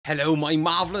Hello, my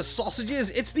marvellous sausages.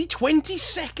 It's the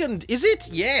 22nd, is it?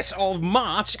 Yes, of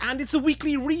March, and it's a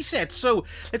weekly reset. So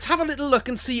let's have a little look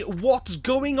and see what's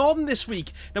going on this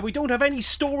week. Now, we don't have any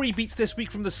story beats this week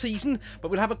from the season,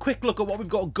 but we'll have a quick look at what we've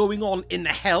got going on in the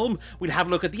Helm. We'll have a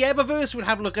look at the Eververse, we'll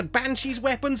have a look at Banshee's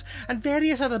weapons, and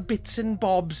various other bits and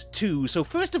bobs too. So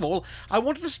first of all, I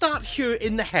wanted to start here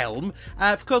in the Helm,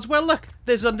 because, well, look,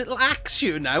 there's a little axe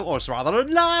here now, or it's rather a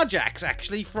large axe,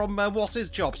 actually, from What's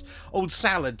His Chops, old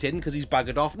Salad Tin, because he's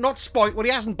buggered off. Not spoiled, well,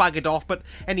 he hasn't buggered off, but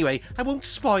anyway, I won't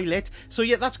spoil it. So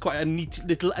yeah, that's quite a neat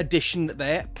little addition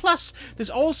there. Plus, there's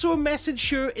also a message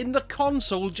here in the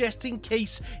console, just in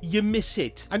case you miss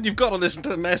it. And you've got to listen to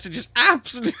the message, it's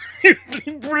absolutely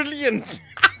brilliant.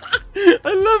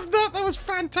 I love that. That was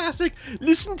fantastic.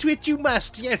 Listen to it you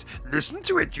must, yes. Listen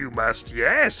to it you must,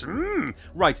 yes.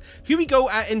 Right, here we go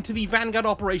into the Vanguard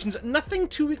operations. Nothing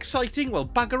too exciting. Well,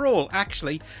 bugger all,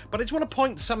 actually. But I just want to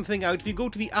point something out. If you go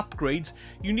to the upgrades,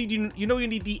 you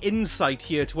need the insight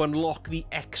here to unlock the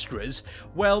extras.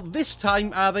 Well, this time,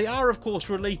 they are, of course,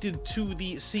 related to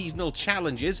the seasonal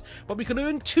challenges. But we can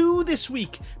earn 2 this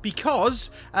week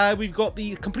because we've got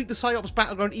the complete the Psiops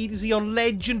Battleground EDZ on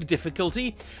Legend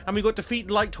difficulty. And we've got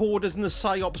defeat light hoarders in the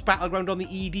Psiops Battleground on the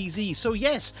EDZ. So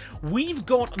yes, we've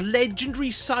got legendary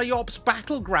Psiops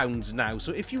Battlegrounds now.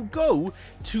 So if you go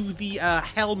to the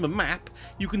Helm map,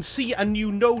 you can see a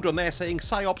new node on there saying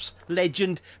Psiops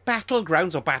Legend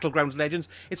Battlegrounds, or Battlegrounds Legends.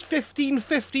 It's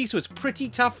 1550, so it's pretty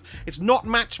tough. It's not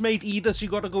match-made either, so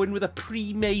you've got to go in with a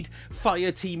pre-made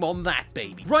fire team on that,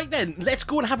 baby. Right then, let's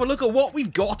go and have a look at what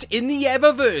we've got in the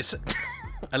Eververse.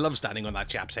 I love standing on that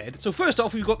chap's head. So first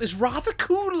off, we've got this rather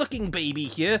cool looking baby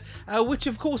here, which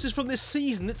of course is from this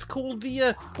season. It's called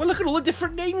the, well, look at all the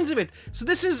different names of it. So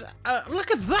this is,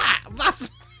 look at that.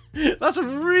 That's a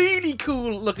really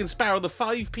cool looking Sparrow, the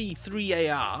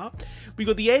 5P3AR. We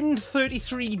got the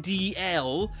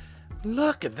N33DL.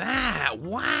 Look at that.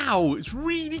 Wow, it's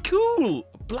really cool.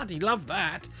 Bloody love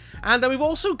that. And then we've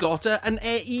also got an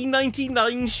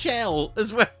E99 shell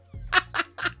as well.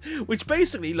 Which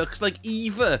basically looks like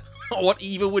Eva, or what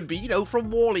Eva would be, you know,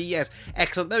 from Wall-E, yes.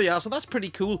 Excellent, there we are, so that's pretty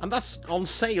cool, and that's on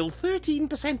sale,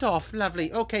 13% off,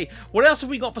 lovely. Okay, what else have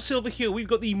we got for silver here? We've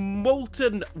got the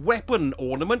Molten Weapon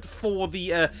Ornament for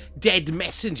the Dead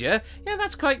Messenger. Yeah,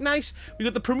 that's quite nice. We've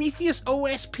got the Prometheus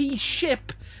OSP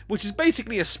ship, which is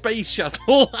basically a space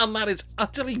shuttle, and that is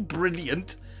utterly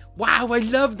brilliant. Wow, I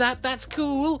love that. That's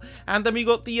cool. And then we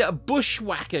got the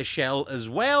Bushwhacker shell as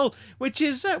well, which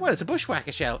is, well, it's a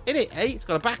Bushwhacker shell, isn't it, eh? It's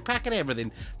got a backpack and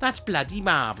everything. That's bloody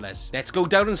marvellous. Let's go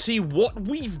down and see what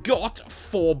we've got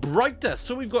for Brighter.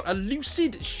 So we've got a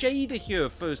Lucid Shader here,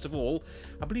 first of all.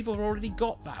 I believe I've already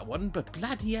got that one, but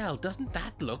bloody hell, doesn't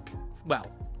that look, well,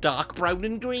 dark brown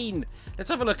and green. Let's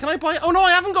have a look. Can I buy it? Oh, no,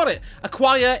 I haven't got it.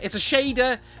 Acquire. It's a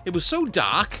shader. It was so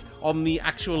dark on the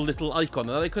actual little icon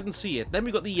that I couldn't see it. Then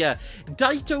we got the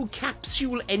Daito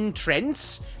Capsule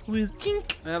Entrance with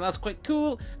Kink. That's quite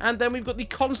cool. And then we've got the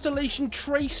Constellation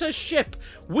Tracer ship,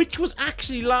 which was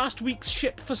actually last week's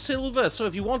ship for silver. So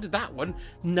if you wanted that one,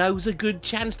 now's a good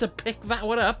chance to pick that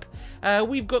one up.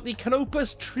 We've got the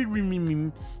Canopus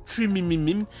Trimimim.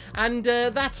 And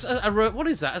that's what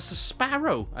is that? It's a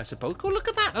sparrow, I suppose. Oh, look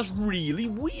at that. That's really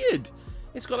weird.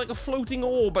 It's got like a floating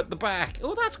orb at the back.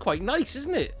 Oh, that's quite nice,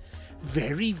 isn't it?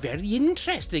 Very, very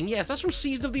interesting. Yes, that's from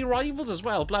Season of the Arrivals as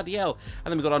well. Bloody hell.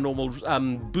 And then we've got our normal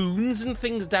boons and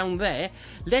things down there.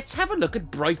 Let's have a look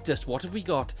at Brightest. What have we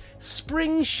got?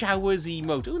 Spring Showers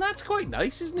emote. Oh, that's quite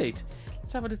nice, isn't it?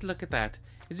 Let's have a little look at that.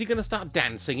 Is he going to start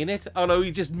dancing in it? Oh, no,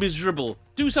 he's just miserable.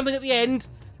 Do something at the end.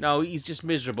 No, he's just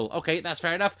miserable. Okay, that's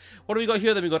fair enough. What do we got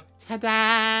here? Then we got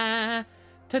ta-da!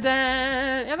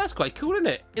 Ta-da! Yeah, that's quite cool, isn't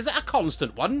it? Is that a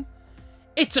constant one?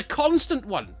 It's a constant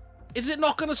one. Is it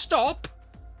not going to stop?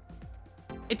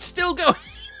 It's still going.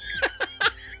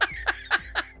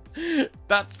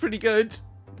 That's pretty good.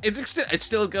 It's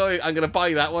still going. I'm going to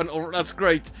buy that one. Oh, that's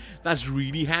great. That's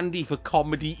really handy for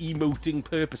comedy emoting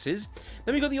purposes.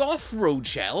 Then we got the off-road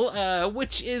shell,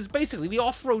 which is basically the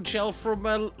off-road shell from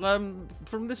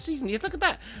this season. Yes, look at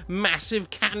that. Massive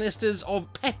canisters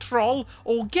of petrol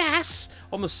or gas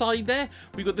on the side there.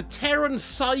 We got the Terran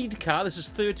sidecar. This is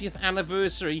 30th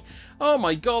anniversary. Oh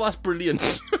my god, that's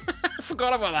brilliant. I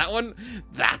forgot about that one.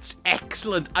 That's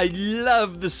excellent. I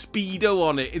love the speedo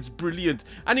on it. It's brilliant.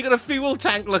 And you got a fuel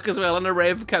tank look as well and a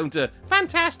rev counter.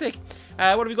 Fantastic.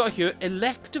 What have we got here?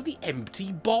 Elect of the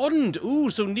Empty Bond.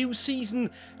 Ooh, so new season,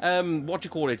 what do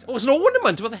you call it? Oh, it's an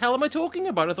ornament. What the hell am I talking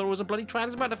about? I thought it was a bloody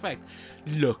transmat effect.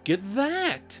 Look at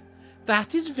that.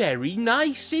 That is very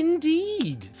nice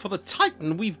indeed. For the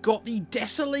Titan, we've got the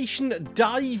Desolation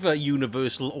Diver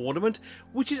Universal Ornament,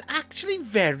 which is actually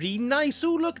very nice.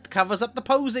 Oh, look, it covers up the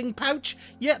posing pouch.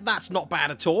 Yeah, that's not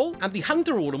bad at all. And the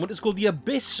Hunter Ornament is called the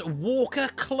Abyss Walker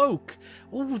Cloak.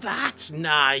 Oh, that's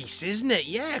nice, isn't it?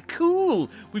 Yeah, cool.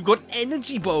 We've got an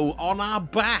energy bow on our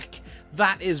back.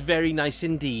 That is very nice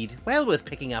indeed. Well worth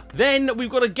picking up. Then we've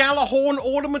got a Galahorn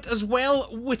ornament as well,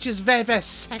 which is very, very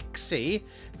sexy.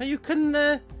 Now you could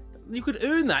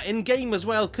earn that in game as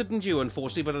well, couldn't you?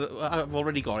 Unfortunately, but I've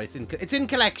already got it. It's in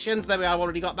collections. There we are. I've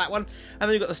already got that one. And then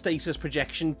we've got the Stasis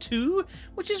Projection 2,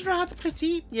 which is rather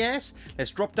pretty. Yes. Let's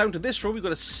drop down to this row. We've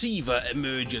got a Siva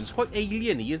Emergence. Quite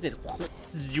alien-y, isn't it?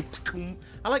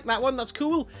 I like that one. That's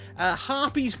cool.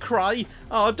 Harpy's Cry.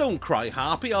 Oh, don't cry,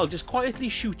 Harpy. I'll just quietly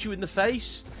shoot you in the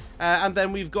face. And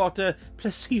then we've got a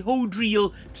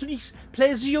plesiohedral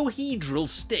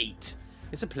state.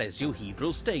 It's a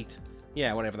plesiohedral state.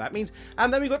 Yeah, whatever that means.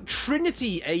 And then we've got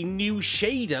Trinity, a new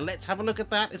shader. Let's have a look at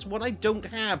that. It's one I don't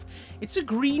have. It's a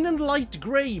green and light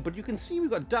grey, but you can see we've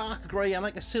got dark grey and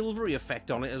like a silvery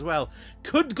effect on it as well.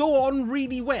 Could go on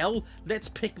really well. Let's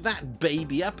pick that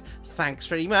baby up. Thanks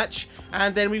very much.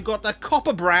 And then we've got the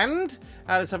Copper Brand.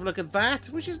 Let's have a look at that,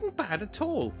 which isn't bad at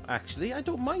all, actually. I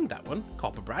don't mind that one.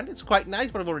 Copper Brand. It's quite nice,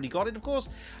 but I've already got it, of course.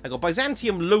 I got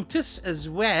Byzantium Lotus as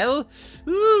well.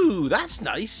 Ooh, that's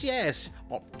nice, yes.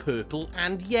 Purple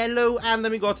and yellow, and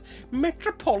then we got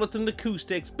Metropolitan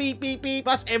Acoustics. Beep, beep, beep.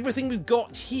 That's everything we've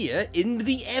got here in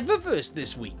the Eververse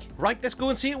this week. Right, let's go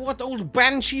and see what old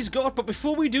Banshee's got, but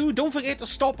before we do, don't forget to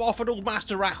stop off at old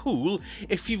Master Rahul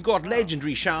if you've got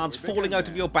legendary shards falling out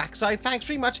of your backside. Thanks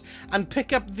very much, and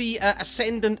pick up the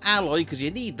Ascendant Alloy, because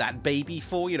you need that baby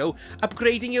for, you know,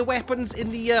 upgrading your weapons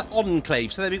in the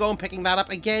Enclave. So there we go, I'm picking that up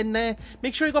again there.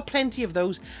 Make sure you got plenty of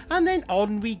those, and then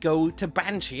on we go to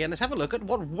Banshee, and let's have a look at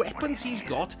what weapons he's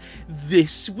got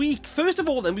this week. First of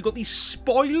all, then, we've got the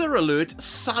spoiler alert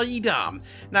sidearm.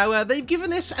 Now, they've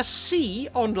given this a C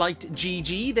on Light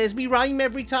GG. There's me rhyme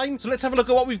every time. So let's have a look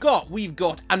at what we've got. We've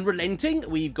got Unrelenting,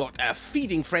 we've got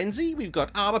Feeding Frenzy, we've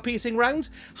got Armor Piercing rounds,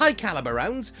 High Caliber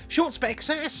rounds, Short Spec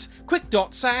Sass, Quick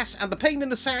Dot Sass, and the pain in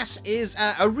the sass is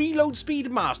a Reload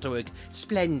Speed Masterwork.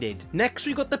 Splendid. Next,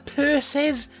 we've got the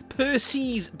Percy's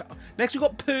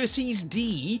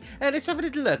D. Let's have a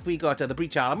little look. We got the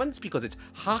Breach Elements, because it's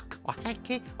Hack or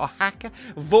Hacke or Hacker,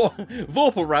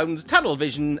 Vorpal rounds, Tunnel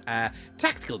Vision,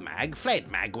 Tactical Mag, Fled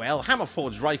Magwell, Hammer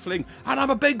Forged Rifling, and I'm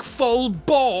a big full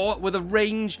bore with a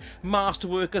range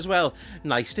masterwork as well.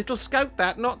 Nice little scout,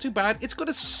 that, not too bad. It's got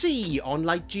a C on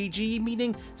Light GG,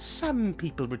 meaning some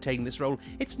people retain this role.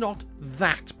 It's not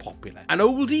that popular. An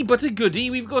oldie but a goodie.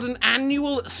 We've got an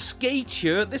annual skate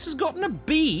here. This has gotten a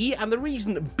B, and the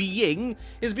reason being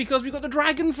is because we've got the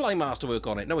Dragonfly masterwork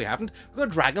on it. No, we haven't. We've got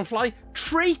a Dragonfly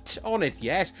trait on it,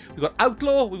 yes. We've got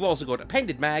Outlaw, we've also got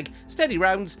Appended Mag, Steady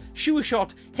Rounds, Sure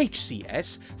Shot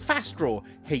HCS, Fast Draw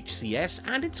HCS,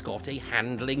 and it's got a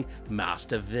Handling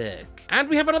Masterwork. And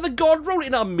we have another god roll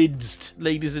in our midst,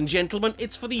 ladies and gentlemen.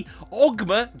 It's for the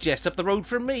Ogma, just up the road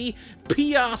from me,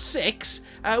 PR6.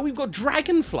 We've got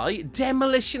Dragonfly,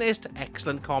 Demolitionist,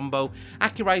 excellent combo,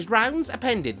 Accurized Rounds,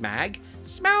 Appended Mag,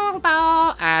 Small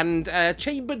Bar, and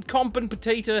Chambered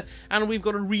Compensator, and we've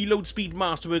got a Reload Speed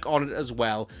Masterwork on it as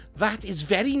well. That is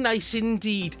very nice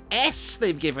indeed. S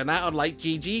they've given that on Light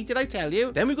GG, did I tell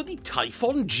you? Then we've got the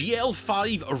Typhon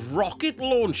GL5 rocket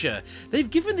launcher. They've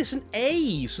given this an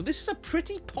A, so this is a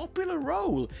pretty popular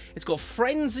role. It's got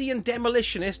Frenzy and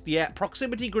Demolitionist, yeah,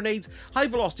 Proximity Grenades, High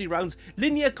Velocity Rounds,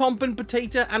 Linear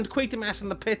Compensator, and Quatermass in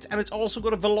the Pit, and it's also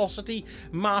got a Velocity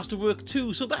Masterwork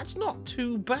too, so that's not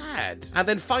too bad. And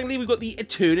then finally we've got the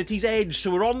Eternity's Edge,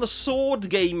 so we're on the sword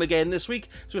game again this week,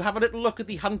 so we'll have a little look at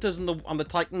the Hunters and the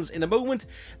Titans in a moment.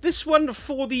 This one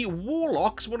for the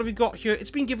Warlocks, what have we got here?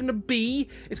 It's been given a B.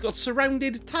 It's got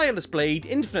Surrounded, Tireless Blade,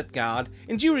 Infinite Guard,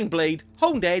 Enduring Blade,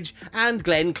 Honed Edge, and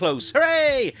Glen Close.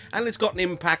 Hooray! And it's got an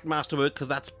Impact Masterwork, because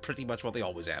that's pretty much what they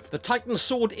always have. The Titan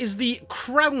Sword is the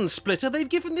Crown Splitter. They've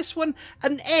given this one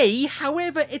an A,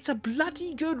 however, it's a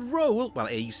bloody good roll. Well,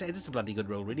 A says it's a bloody good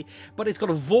roll, really, but it's got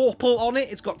a Vorpal on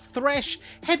it, it's got Thresh,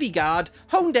 Heavy Guard,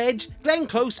 Honed Edge, Glen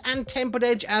Close, and Tempered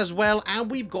Edge as well, and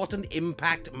we've got an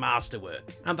Impact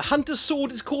Masterwork. And the Hunter's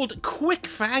Sword is called Quick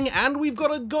Fang, and we've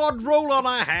got a god roll on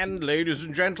our hand, ladies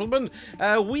and gentlemen.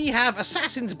 We have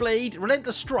Assassin's Blade,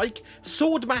 Relentless Strike,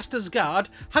 Swordmaster's Guard,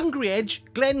 Hungry Edge,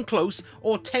 Glen Close,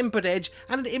 or Tempered Edge,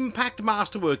 and an Impact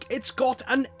Masterwork. It's got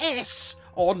an S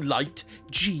on light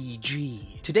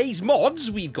GG. Today's mods,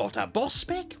 we've got a boss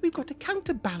spec, we've got a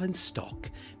counterbalance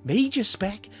stock, major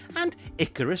spec, and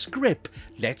Icarus grip.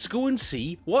 Let's go and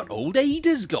see what old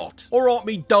Ada's got. Alright,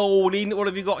 me darling, what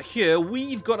have you got here?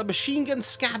 We've got a machine gun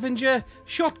scavenger,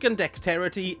 shotgun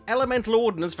dexterity, elemental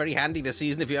ordnance, very handy this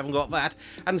season if you haven't got that,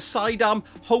 and sidearm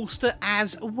holster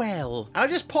as well. And I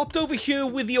just popped over here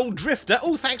with the old drifter.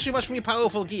 Oh, thanks very much for your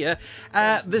powerful gear.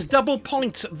 There's double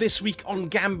points this week on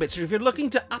Gambit, so if you're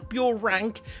looking to up your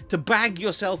rank, to bag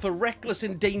yourself a reckless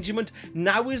endangerment,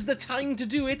 now is the time to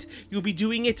do it. You'll be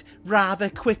doing it rather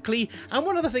quickly. And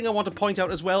one other thing I want to point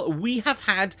out as well, we have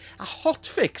had a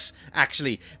hotfix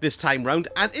actually this time round,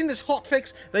 and in this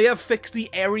hotfix they have fixed the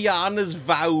Ariana's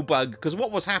Vow bug, because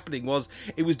what was happening was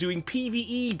it was doing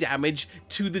PvE damage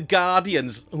to the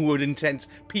Guardians, who were intense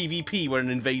PvP when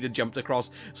an invader jumped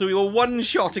across, so we were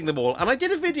one-shotting them all. And I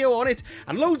did a video on it,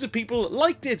 and loads of people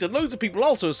liked it, and loads of people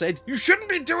also said, you shouldn't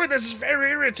be doing this, it's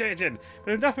very irritating.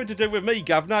 But it's nothing to do with me,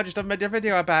 governor, I just made a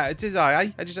video about it, is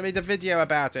I just made a video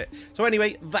about it. So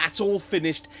anyway, that's all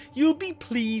finished. You'll be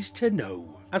pleased to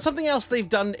know. And something else they've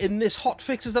done in this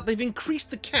hotfix is that they've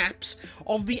increased the caps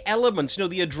of the elements. You know,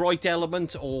 the adroit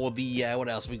element, or the, what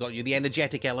else have we got? The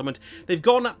energetic element. They've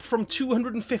gone up from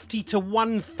 250 to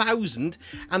 1,000,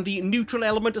 and the neutral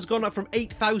element has gone up from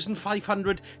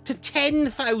 8,500 to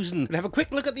 10,000. We'll have a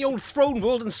quick look at the old throne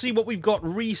world and see what we've got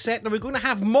reset. Now, we're going to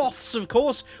have moths, of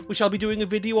course, which I'll be doing a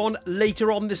video on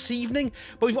later on this evening.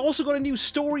 But we've also got a new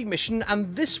story mission,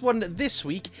 and this one this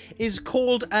week is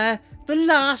called, The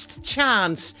Last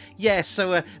Chance. Yes,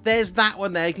 so there's that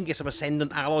one there. You can get some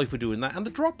Ascendant Alloy for doing that, and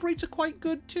the drop rates are quite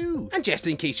good too. And just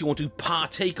in case you want to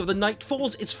partake of the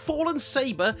Nightfalls, it's Fallen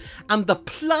Saber, and the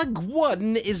Plug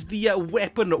 1 is the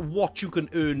weapon, what you can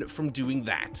earn from doing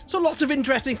that. So lots of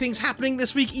interesting things happening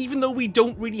this week, even though we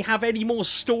don't really have any more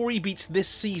story beats this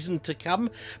season to come.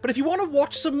 But if you want to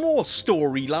watch some more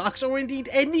story larks, or indeed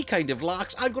any kind of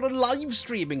larks, I've got a live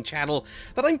streaming channel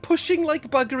that I'm pushing like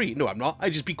buggery. No, I'm not.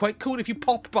 I'd just be quite cool if you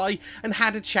popped by and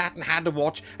had a chat and had a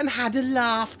watch and had a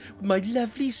laugh with my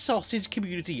lovely sausage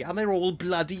community, and they're all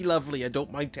bloody lovely, I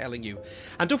don't mind telling you.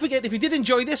 And don't forget, if you did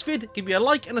enjoy this vid, give me a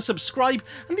like and a subscribe,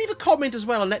 and leave a comment as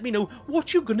well and let me know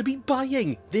what you're going to be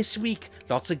buying this week.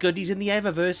 Lots of goodies in the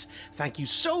Eververse. Thank you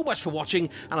so much for watching,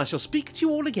 and I shall speak to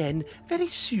you all again very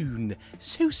soon.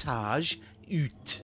 So sage, out.